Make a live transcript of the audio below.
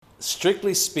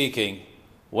strictly speaking,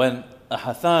 when a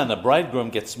Hathan, a bridegroom,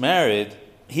 gets married,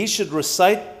 he should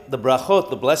recite the brachot,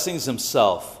 the blessings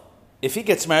himself. If he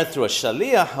gets married through a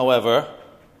shaliach, however,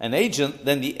 an agent,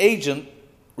 then the agent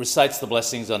recites the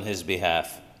blessings on his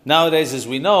behalf. Nowadays, as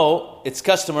we know, it's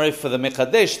customary for the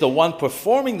mekadesh, the one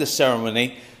performing the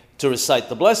ceremony, to recite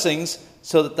the blessings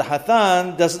so that the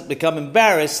Hathan doesn't become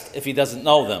embarrassed if he doesn't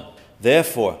know them.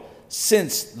 Therefore,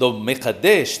 since the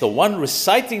mekadesh, the one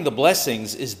reciting the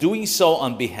blessings, is doing so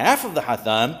on behalf of the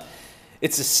Hathan,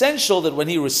 it's essential that when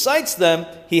he recites them,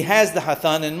 he has the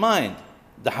Hathan in mind.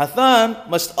 The Hathan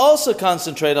must also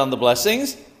concentrate on the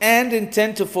blessings and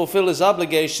intend to fulfill his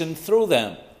obligation through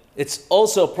them. It's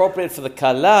also appropriate for the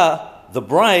Kala, the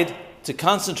bride, to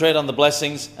concentrate on the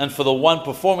blessings, and for the one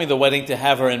performing the wedding to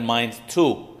have her in mind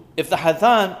too. If the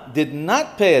Hathan did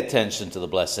not pay attention to the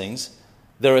blessings,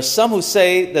 there are some who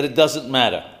say that it doesn't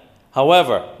matter.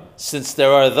 However, since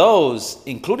there are those,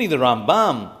 including the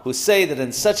Rambam, who say that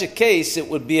in such a case it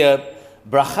would be a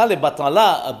bracha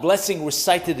lebatala, a blessing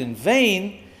recited in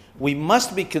vain, we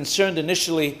must be concerned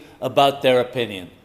initially about their opinion.